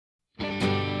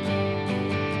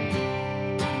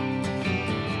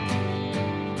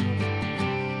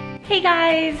Hey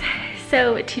guys,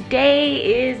 so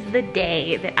today is the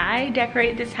day that I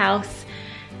decorate this house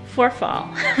for fall.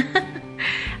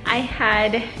 I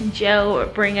had Joe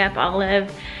bring up all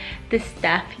of the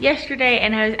stuff yesterday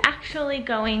and I was actually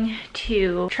going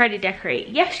to try to decorate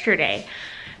yesterday,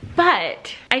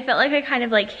 but I felt like I kind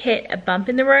of like hit a bump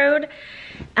in the road.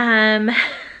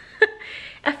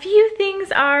 A few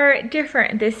things are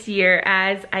different this year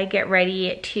as I get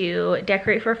ready to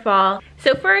decorate for fall.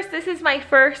 So first, this is my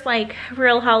first like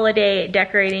real holiday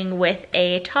decorating with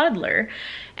a toddler.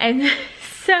 And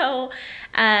so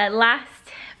last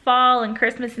fall and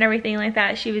Christmas and everything like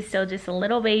that, she was still just a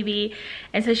little baby,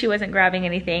 and so she wasn't grabbing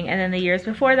anything. And then the years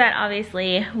before that,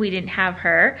 obviously we didn't have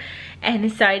her,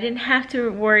 and so I didn't have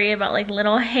to worry about like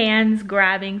little hands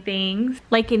grabbing things.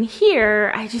 Like in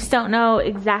here, I just don't know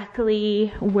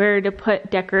exactly where to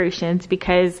put decorations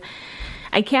because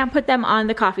I can't put them on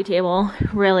the coffee table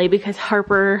really because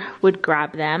Harper would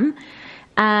grab them.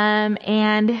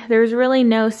 And there's really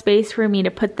no space for me to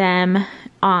put them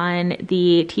on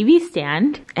the TV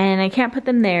stand, and I can't put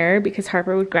them there because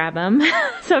Harper would grab them.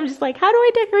 So I'm just like, how do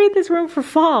I decorate this room for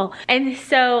fall? And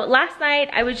so last night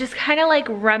I was just kind of like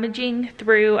rummaging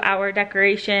through our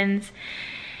decorations,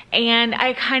 and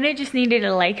I kind of just needed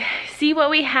to like see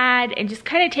what we had and just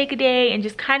kind of take a day and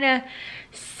just kind of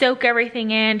soak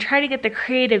everything in, try to get the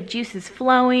creative juices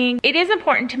flowing. It is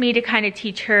important to me to kind of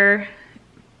teach her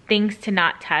things to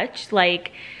not touch.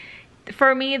 Like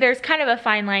for me, there's kind of a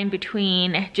fine line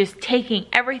between just taking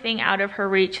everything out of her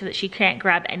reach so that she can't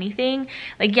grab anything.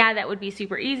 Like, yeah, that would be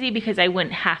super easy because I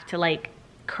wouldn't have to like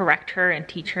correct her and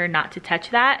teach her not to touch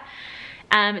that.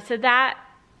 So that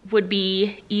would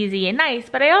be easy and nice,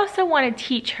 but I also want to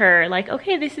teach her like,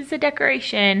 okay, this is a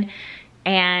decoration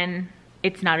and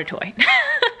it's not a toy.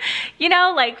 You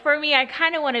know, like for me, I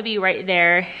kind of want to be right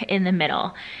there in the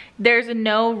middle. There's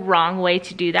no wrong way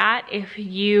to do that. If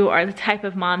you are the type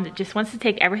of mom that just wants to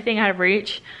take everything out of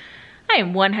reach, I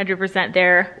am 100%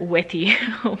 there with you.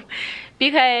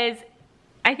 Because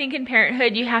I think in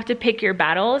parenthood, you have to pick your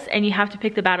battles, and you have to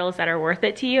pick the battles that are worth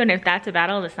it to you. And if that's a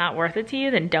battle that's not worth it to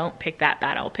you, then don't pick that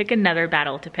battle. Pick another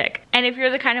battle to pick. And if you're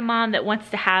the kind of mom that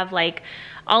wants to have like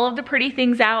all of the pretty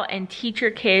things out and teach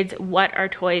your kids what are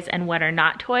toys and what are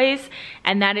not toys,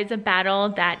 and that is a battle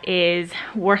that is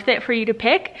worth it for you to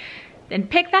pick, then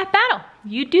pick that battle.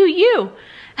 You do you.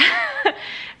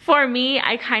 For me,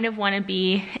 I kind of want to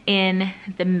be in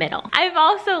the middle. I've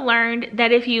also learned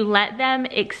that if you let them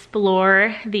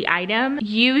explore the item,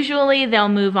 usually they'll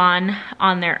move on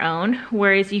their own.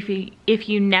 Whereas if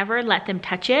you never let them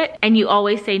touch it and you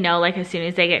always say no, like as soon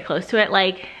as they get close to it,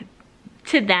 like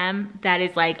to them, that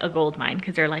is like a gold mine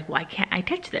because they're like, why can't I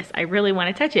touch this? I really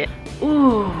want to touch it.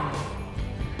 Ooh.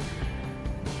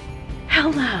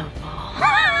 Hello, fall.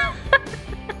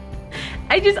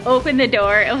 I just opened the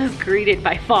door and was greeted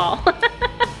by fall.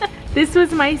 This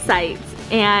was my sights,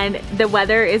 and the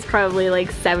weather is probably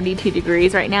like 72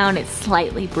 degrees right now and it's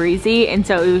slightly breezy, and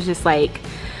so it was just like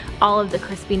all of the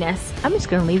crispiness. I'm just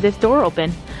gonna leave this door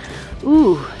open.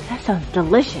 Ooh, that sounds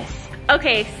delicious.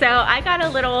 Okay, so I got a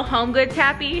little Home Goods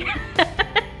happy.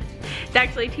 It's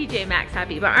actually TJ Maxx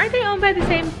happy, but aren't they owned by the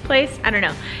same place? I don't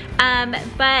know.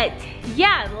 But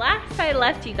yeah, last I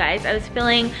left you guys, I was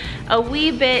feeling a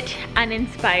wee bit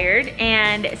uninspired,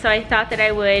 and so I thought that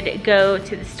I would go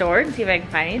to the store and see if I can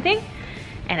find anything,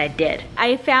 and I did.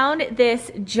 I found this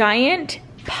giant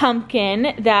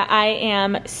pumpkin that I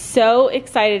am so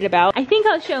excited about. I think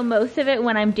I'll show most of it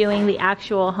when I'm doing the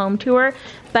actual home tour,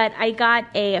 but I got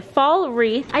a fall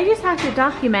wreath. I just have to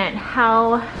document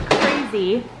how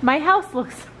crazy my house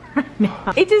looks right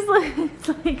now. It just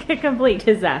looks like a complete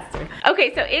disaster.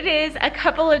 Okay, so it is a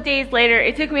couple of days later.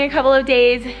 It took me a couple of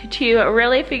days to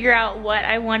really figure out what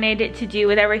I wanted to do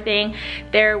with everything.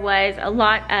 There was a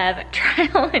lot of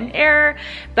trial and error,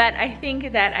 but I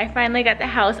think that I finally got the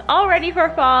house all ready for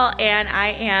fall, and I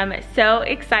am so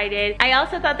excited. I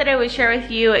also thought that I would share with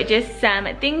you just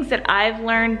some things that I've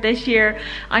learned this year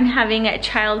on having a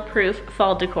child-proof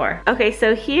fall decor. Okay,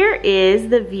 so here is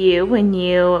the view when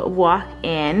you walk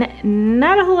in.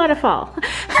 Not a whole lot of fall.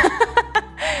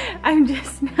 I'm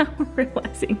just now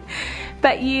realizing.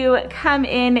 But you come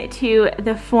into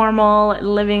the formal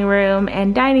living room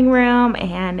and dining room,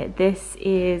 and this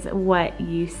is what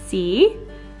you see.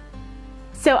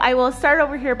 So I will start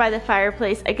over here by the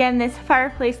fireplace. Again, this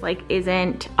fireplace like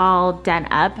isn't all done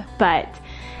up, but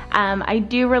I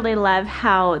do really love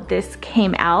how this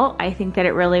came out. I think that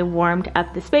it really warmed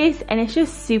up the space, and it's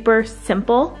just super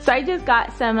simple. So I just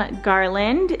got some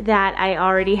garland that I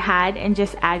already had and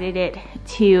just added it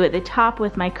to the top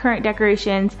with my current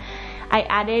decorations. I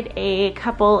added a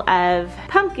couple of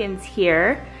pumpkins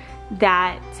here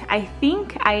that I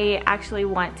think I actually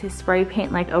want to spray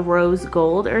paint like a rose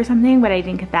gold or something, but I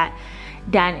didn't get that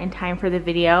done in time for the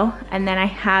video. And then I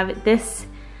have this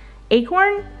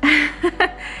acorn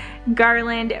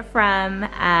garland from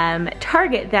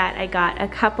Target that I got a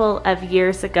couple of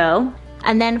years ago.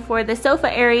 And then for the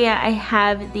sofa area, I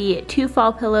have the 2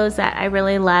 fall pillows that I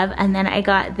really love. And then I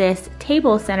got this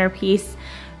table centerpiece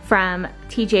from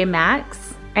TJ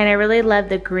Maxx. And I really love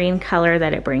the green color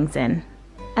that it brings in.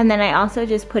 And then I also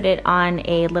just put it on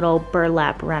a little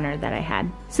burlap runner that I had.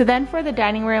 So then for the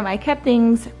dining room, I kept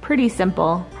things pretty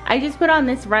simple. I just put on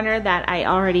this runner that I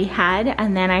already had,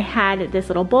 and then I had this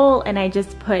little bowl and I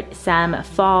just put some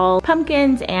fall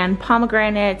pumpkins and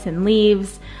pomegranates and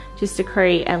leaves just to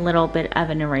create a little bit of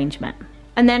an arrangement.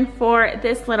 And then for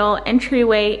this little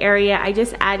entryway area, I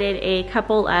just added a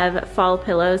couple of fall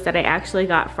pillows that I actually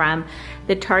got from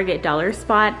the Target dollar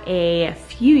spot a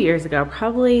few years ago,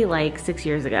 probably like 6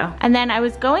 years ago. And then I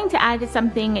was going to add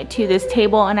something to this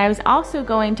table, and I was also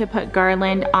going to put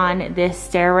garland on this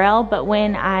stair rail, but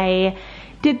when I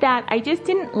did that, I just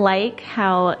didn't like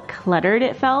how cluttered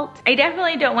it felt. I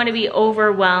definitely don't want to be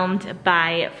overwhelmed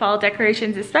by fall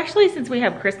decorations, especially since we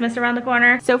have Christmas around the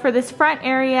corner. So for this front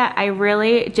area, I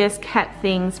really just kept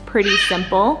things pretty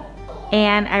simple,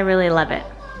 and I really love it.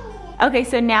 Okay,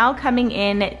 so now coming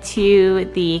in to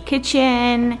the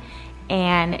kitchen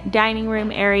and dining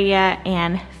room area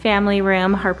and family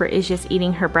room. Harper is just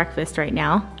eating her breakfast right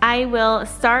now. I will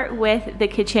start with the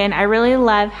kitchen. I really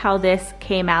love how this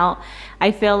came out.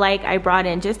 I feel like I brought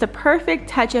in just a perfect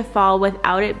touch of fall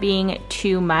without it being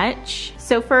too much.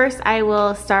 So first I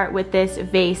will start with this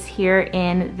vase here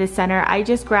in the center. I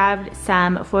just grabbed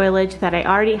some foliage that I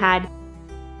already had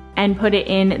and put it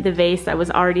in the vase that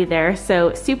was already there,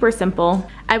 so super simple.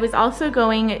 I was also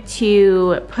going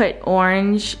to put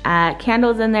orange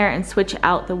candles in there and switch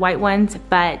out the white ones,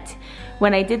 but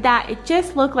when I did that, it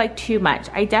just looked like too much.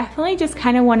 I definitely just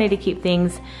kind of wanted to keep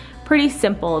things pretty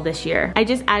simple this year. I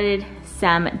just added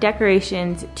some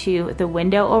decorations to the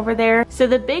window over there. So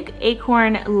the big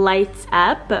acorn lights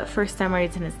up, but for some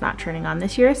reason it's not turning on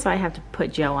this year, so I have to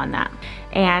put Joe on that.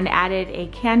 And added a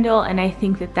candle, and I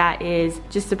think that that is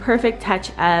just a perfect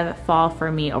touch of fall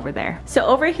for me over there. So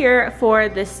over here for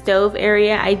the stove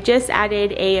area, I just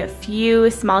added a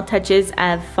few small touches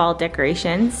of fall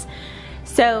decorations.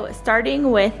 So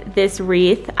starting with this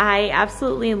wreath, I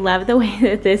absolutely love the way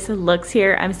that this looks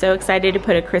here. I'm so excited to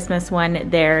put a Christmas one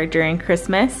there during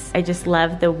Christmas. I just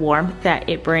love the warmth that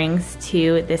it brings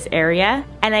to this area.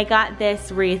 And I got this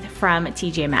wreath from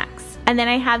TJ Maxx. And then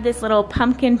I have this little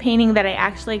pumpkin painting that I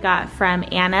actually got from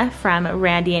Anna, from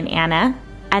Randy and Anna.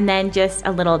 And then just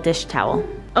a little dish towel.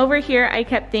 Over here, I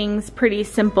kept things pretty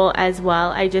simple as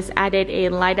well. I just added a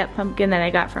light up pumpkin that I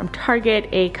got from Target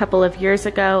a couple of years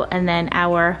ago, and then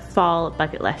our fall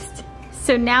bucket list.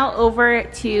 So now over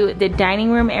to the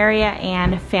dining room area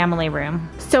and family room.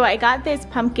 So I got this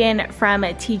pumpkin from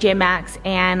TJ Maxx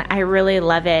and I really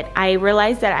love it. I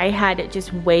realized that I had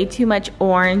just way too much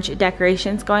orange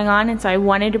decorations going on, and so I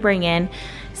wanted to bring in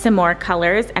some more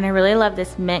colors, and I really love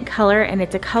this mint color, and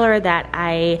it's a color that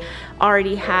I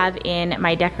already have in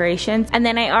my decorations. And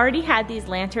then I already had these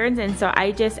lanterns, and so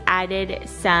I just added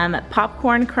some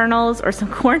popcorn kernels or some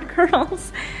corn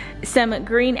kernels, some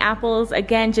green apples,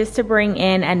 again just to bring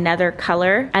in another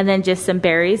color, and then just some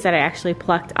berries that I actually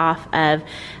plucked off of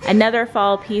another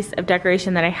fall piece of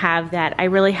decoration that I have that I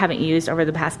really haven't used over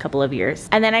the past couple of years.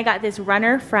 And then I got this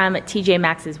runner from TJ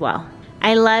Maxx as well.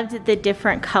 I loved the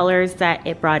different colors that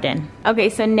it brought in.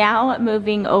 Okay, so now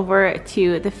moving over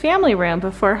to the family room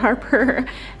before Harper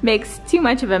makes too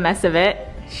much of a mess of it.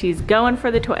 She's going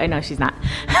for the toy. No, she's not.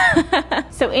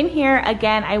 So in here,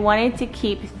 again, I wanted to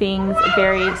keep things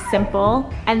very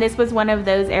simple. And this was one of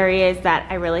those areas that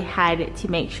I really had to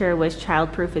make sure was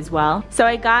childproof as well. So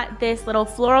I got this little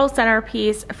floral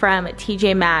centerpiece from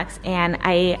TJ Maxx, and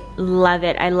I love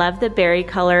it. I love the berry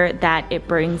color that it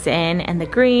brings in, and the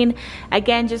green.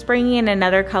 Again, just bringing in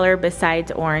another color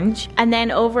besides orange. And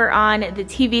then over on the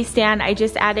TV stand, I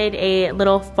just added a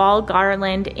little fall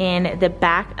garland in the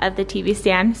back of the TV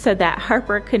stand so that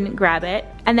Harper couldn't grab it.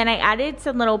 And then I added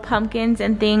some little pumpkins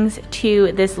and things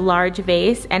to this large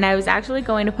vase, and I was actually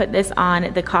going to put this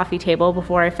on the coffee table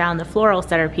before I found the floral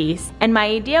centerpiece. And my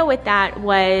idea with that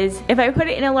was, if I put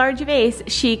it in a large vase,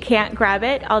 she can't grab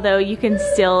it, although you can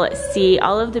still see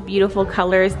all of the beautiful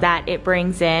colors that it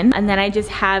brings in. And then I just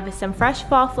have some fresh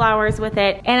fall flowers with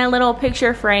it, and a little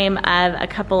picture frame of a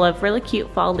couple of really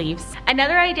cute fall leaves.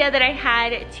 Another idea that I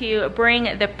had to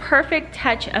bring the perfect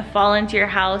touch of fall into your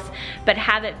house, but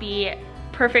have it be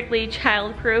perfectly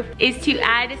childproof is to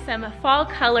add some fall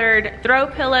colored throw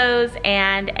pillows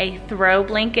and a throw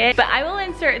blanket. But I will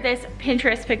insert this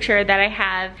Pinterest picture that I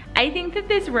have. I think that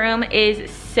this room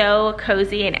is so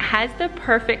cozy and it has the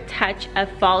perfect touch of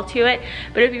fall to it.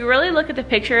 But if you really look at the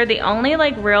picture, the only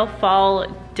like real fall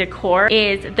decor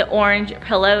is the orange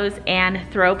pillows and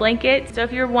throw blankets. So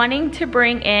if you're wanting to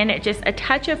bring in just a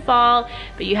touch of fall,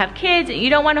 but you have kids and you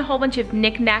don't want a whole bunch of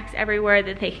knickknacks everywhere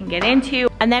that they can get into.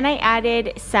 And then I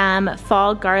added some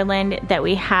fall garland that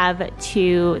we have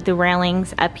to the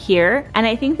railings up here. And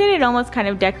I think that it almost kind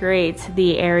of decorates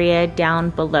the area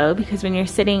down below, because when you're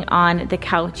sitting on the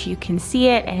couch, you can see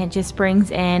it and it just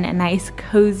brings in a nice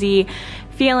cozy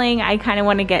feeling. I kind of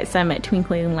want to get some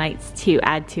twinkling lights to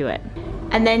add to it.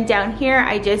 And then down here,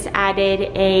 I just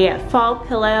added a fall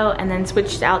pillow and then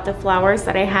switched out the flowers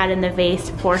that I had in the vase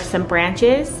for some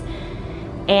branches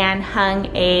and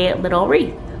hung a little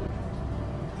wreath.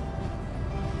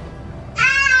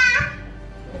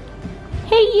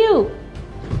 Hey you!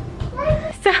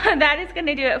 So that is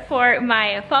gonna do it for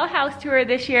my fall house tour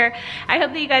this year. I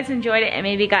hope that you guys enjoyed it and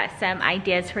maybe got some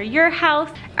ideas for your house.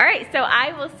 All right, so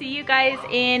I will see you guys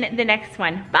in the next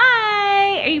one.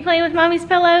 Bye! Are you playing with mommy's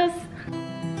pillows?